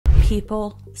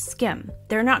people skim.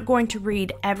 They're not going to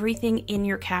read everything in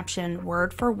your caption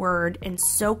word for word and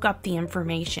soak up the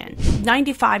information.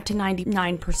 95 to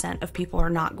 99% of people are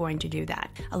not going to do that.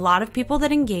 A lot of people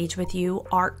that engage with you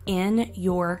are in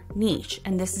your niche,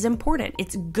 and this is important.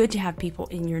 It's good to have people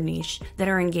in your niche that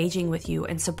are engaging with you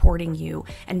and supporting you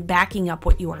and backing up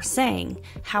what you are saying.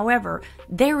 However,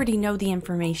 they already know the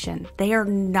information. They are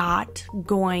not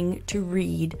going to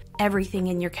read everything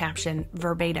in your caption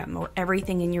verbatim or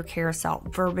everything in your carousel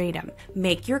verbatim.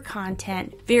 Make your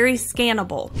content very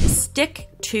scannable. Stick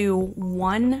to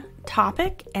one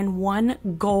topic and one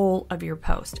goal of your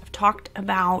post. I've talked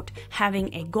about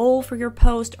having a goal for your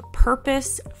post, a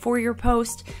purpose for your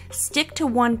post. Stick to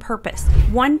one purpose.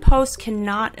 One post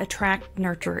cannot attract,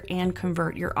 nurture, and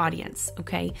convert your audience,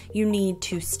 okay? You need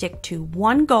to stick to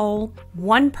one goal,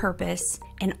 one purpose,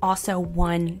 and also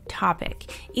one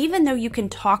topic. Even though you can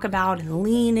talk about and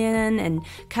lean in and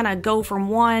kind of go from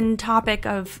one topic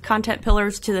of content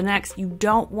pillars to the next, you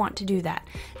don't want to do that.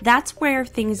 That's where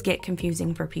things get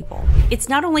confusing for people. It's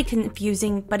not only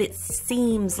confusing, but it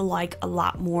seems like a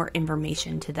lot more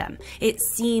information to them. It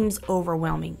seems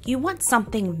overwhelming. You want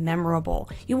something memorable.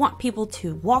 You want people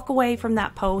to walk away from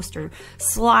that post or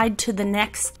slide to the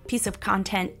next piece of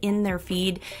content in their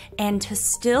feed and to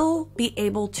still be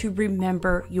able to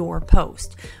remember your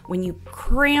post. When you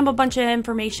cram a bunch of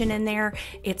information in there,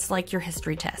 it's like your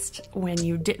history test. When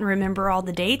you didn't remember all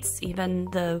the dates, even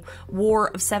the War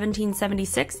of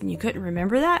 1776, and you couldn't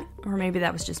remember that, or maybe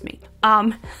that was just me.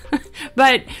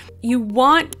 But you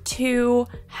want to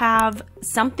have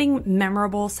something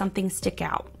memorable, something stick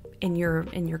out in your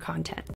content.